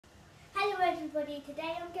everybody,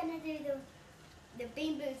 today I'm going to do the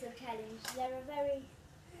Bean Boozled challenge. They're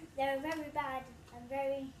a very bad and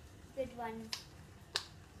very good one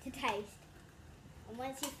to taste. And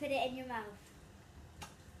once you put it in your mouth,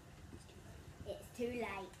 it's too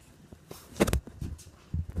late.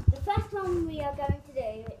 The first one we are going to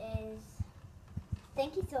do is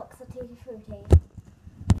Stinky Socks or Tutti Frutti.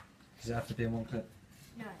 Does it have to be in one clip?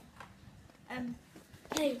 No.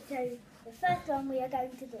 Okay, so the first one we are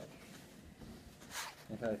going to do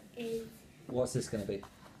is... What's this going to be?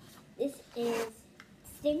 This is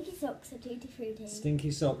Stinky Socks or Tutti Frutti.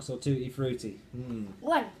 Stinky Socks or Tutti Frutti.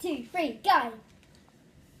 1, 2, 3, go!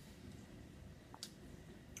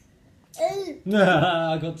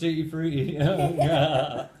 I got Tutti Frutti.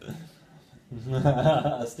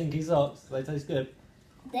 Stinky Socks. They taste good.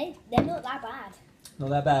 They're not that bad. Not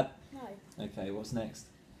that bad. No. Okay, what's next?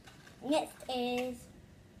 Next is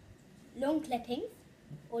long clippings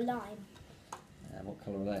or lime. And what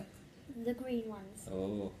colour are they? The green ones.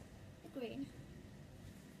 Oh. The green.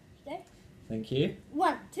 Go. Thank you.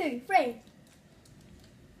 1, 2, 3.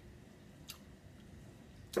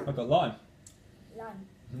 I got lime. Lime.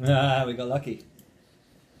 We got lucky.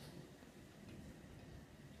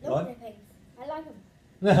 Long Lime? clippings. I like them.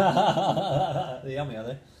 They're yummy, are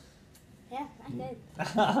they? Yeah, that's good.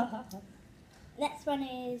 Next one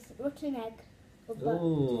is rotten egg or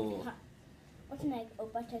rotten egg or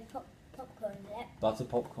butter popcorn. Yep. Butter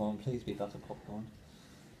popcorn, please be butter popcorn.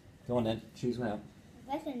 Go on then, choose one out.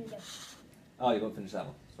 Let's finish it. Oh, you've got to finish that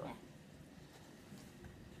one. Sorry.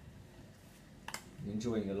 You're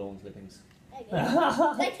enjoying your lawn clippings. Okay.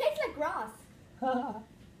 They taste like grass.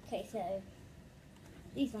 Okay, so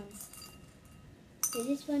these ones. So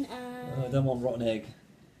this one. I don't want rotten egg.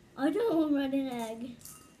 I don't want rotten egg.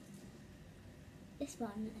 This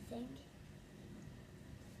one, I think.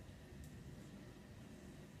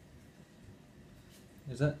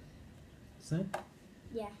 Is that the same?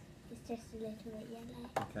 Yeah, it's just a little bit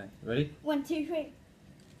yellow. Okay, ready? 1, 2, 3.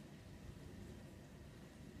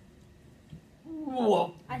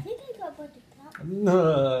 Whoa. I think I got buttercup.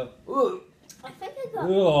 No. I think I got.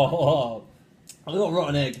 Oh, I got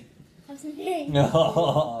rotten egg. Have some tea.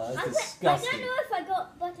 No, that's I disgusting. don't know if I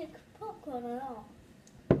got butter popcorn or not.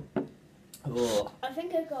 Oh. I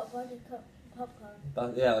think I got butter popcorn.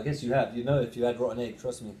 But yeah, I guess you have. You know if you had rotten egg,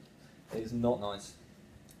 trust me. It's not nice.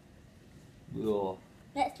 Oh.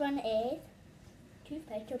 Next one is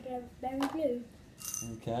toothpaste or berry blue.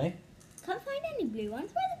 Okay. Can't find any blue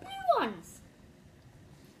ones. Where are the blue ones?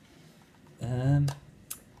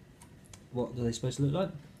 What are they supposed to look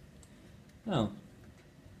like? Oh,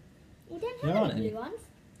 We don't There have aren't any any. blue ones.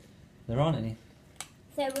 there aren't any.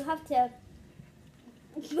 So we'll have to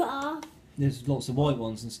bath There's lots of white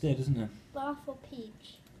ones instead, isn't there? or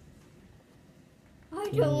peach. I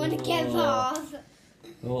don't want to get Oh. bath.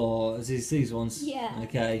 Oh, is these ones? Yeah.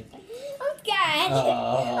 Okay. I'm scared.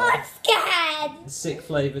 Oh. I'm scared. Sick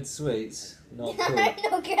flavoured sweets. Not I'm cool.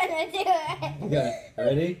 not gonna do it. Okay,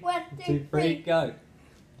 ready? 1, 2, 3, go.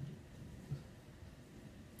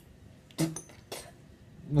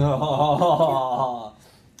 Oh,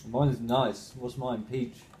 mine is nice. What's mine?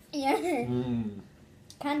 Peach. Yeah.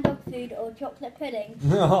 Canned dog food or chocolate pudding.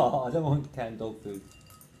 No, I don't want canned dog food.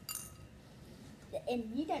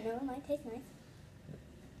 You don't know, it might taste nice.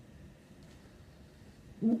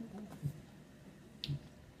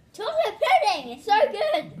 Chocolate pudding! It's so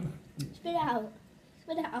good! Spit it out.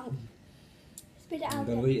 Spit it out. Spit it I'm out.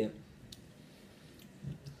 going to eat it.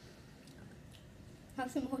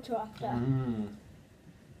 Have some water after.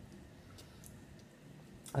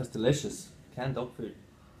 That's delicious. Canned dog food.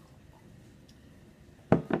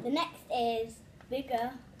 The next is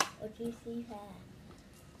bigger or juicy pear.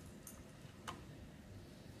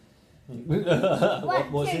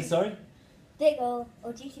 What's it, sorry? Big or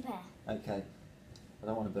juicy pear. Okay. I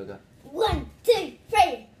don't want a burger. 1, 2,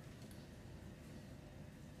 3.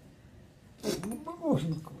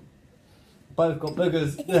 Both got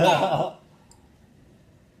boogers.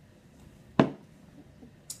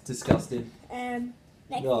 Disgusting.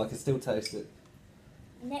 Next, Oh, I can still taste it.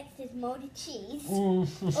 next is moldy cheese. Oh,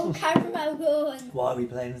 caramel corn. Why are we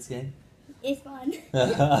playing this game? It's fun.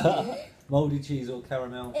 Mouldy cheese or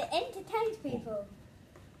caramel? It entertains people.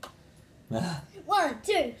 1,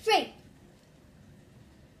 2, 3.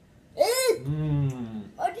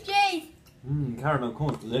 Moldy cheese. Caramel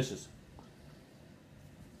corn's delicious.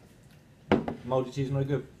 Mouldy cheese no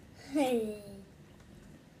good. Baby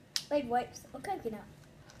wipes or coconut.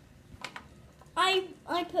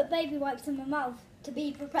 I put baby wipes in my mouth to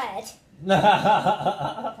be prepared.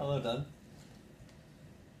 Well done.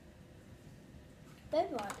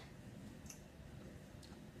 Baby wipe.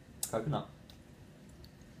 Coconut.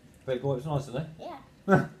 Baby wipes nice, aren't they? Yeah.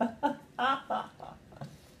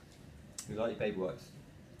 You like your baby wipes?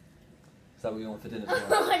 Is that what you want for dinner Oh,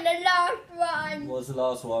 tomorrow? and the last one. What's the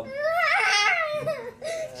last one?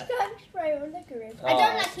 Skunk spray or licorice. I Oh.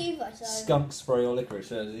 don't like either, so. Skunk spray or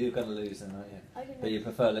licorice? Yeah, you're going to lose then, aren't you? I don't But know. you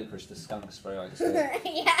prefer licorice to skunk spray, I expect.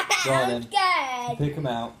 Yeah, Go on I'm then. scared. Pick them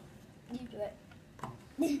out. You do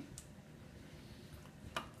it.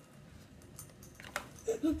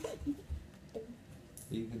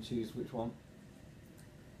 You can choose which one.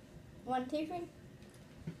 1, 2, 3.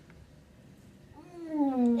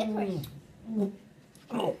 Licorice.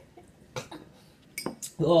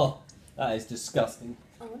 Oh, that is disgusting.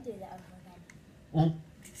 I won't do that over again.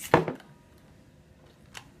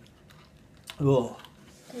 Oh,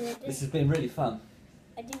 'Cause this has been really fun.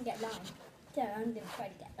 I didn't get lime, so I'm going to try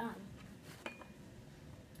to get lime.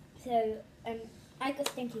 So, I got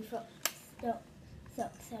stinky socks, so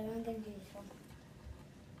I'm going to do this one.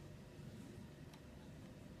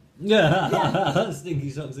 Yeah, stinky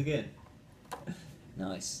socks again.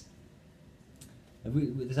 Nice.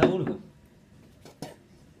 Is that all of them?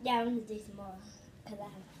 Yeah, I'm going to do some more, because I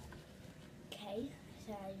have okay,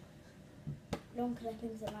 so long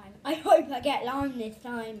clippings of lime. I hope I get lime this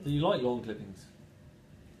time. Do you like long clippings?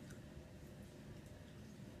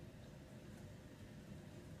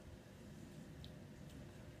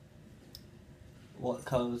 What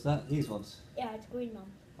colour was that? These ones? Yeah, it's green one.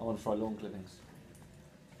 I want to try long clippings.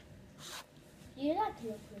 Do you like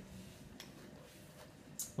your clippings?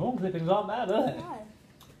 Long clippings aren't bad, are they? No.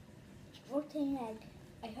 Rotten egg.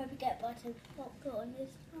 I hope you get buttered popcorn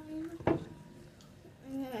this time.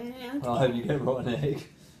 I hope you get rotten egg.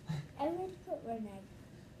 I want to put rotten egg.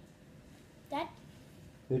 Dad,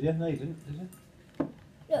 Did you? No, you didn't, did you?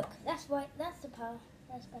 look, that's right. That's the power.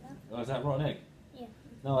 That's better. Oh, is that rotten egg? Yeah.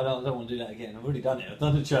 No, I don't want to do that again. I've already done it. I've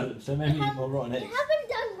done the challenge, so maybe eat more rotten You eggs. haven't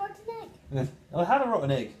done rotten egg. I had a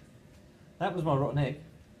rotten egg. That was my rotten egg.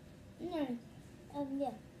 No.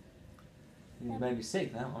 Yeah. You made me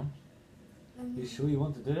sick, that one. You Um, sure you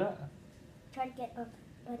want to do that? Try to get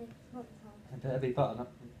buttered popcorn. It better be button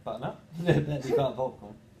up. Button up? It better be button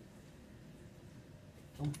popcorn.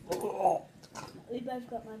 We both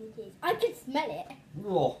got muddy teeth. I can smell it.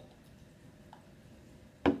 Oh.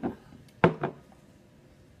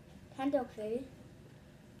 Canned dog food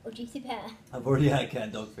or juicy pear. I've already had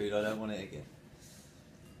canned dog food. I don't want it again.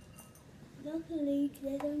 Luckily,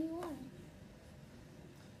 there's only one.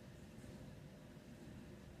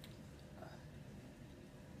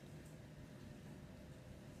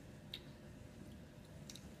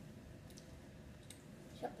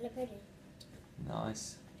 Chocolate pudding.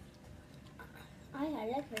 Nice. I had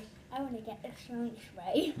licorice. I want to get the skunk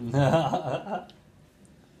spray.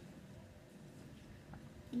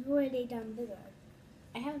 You've already done bigger.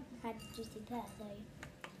 I haven't had juicy pear, so.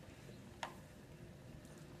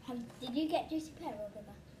 Did you get juicy pear or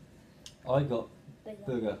bigger? I got Bigger.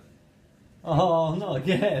 booger. Oh, not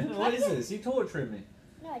again. What is this? You torturing me.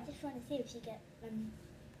 No, I just want to see if you get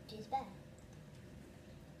juicy pear.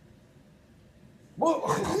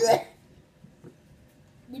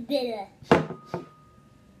 The bitter.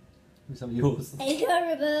 Some of yours. It's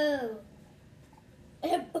horrible.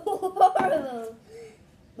 Horrible.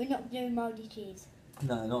 We're not doing mouldy cheese.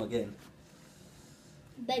 No, not again.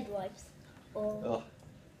 Baby wipes. Or Oh,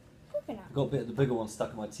 coconut. I've got a bit of the bigger one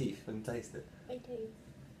stuck in my teeth. I can taste it. Me too.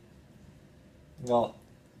 Oh,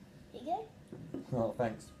 Here you go. oh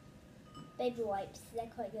thanks. Baby wipes. They're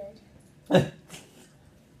quite good.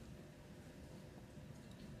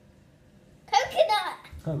 Coconut.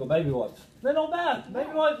 I've got baby wipes. They're not bad. Baby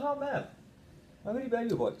wipes aren't bad. I've got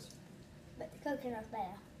baby wipes. But the coconut's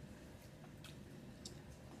better.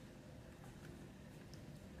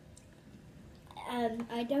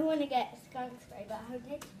 I don't want to get skunk spray, but I hope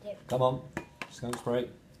to do. Come on. Skunk spray.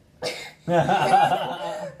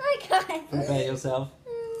 I can't. Prepare yourself.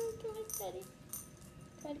 Come on, steady.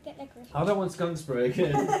 Try to get licorice. I don't want skunk spray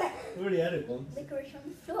again. I've already had it once. Licorice on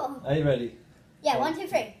the floor. Are you ready? Yeah, 1, 2,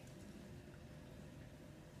 3.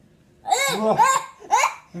 Oh.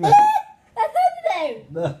 That's over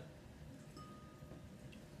No.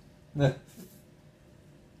 No.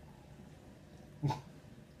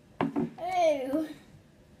 Oh.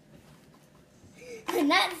 And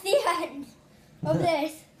that's the end of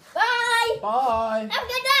this. Bye. Bye. Have a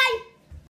good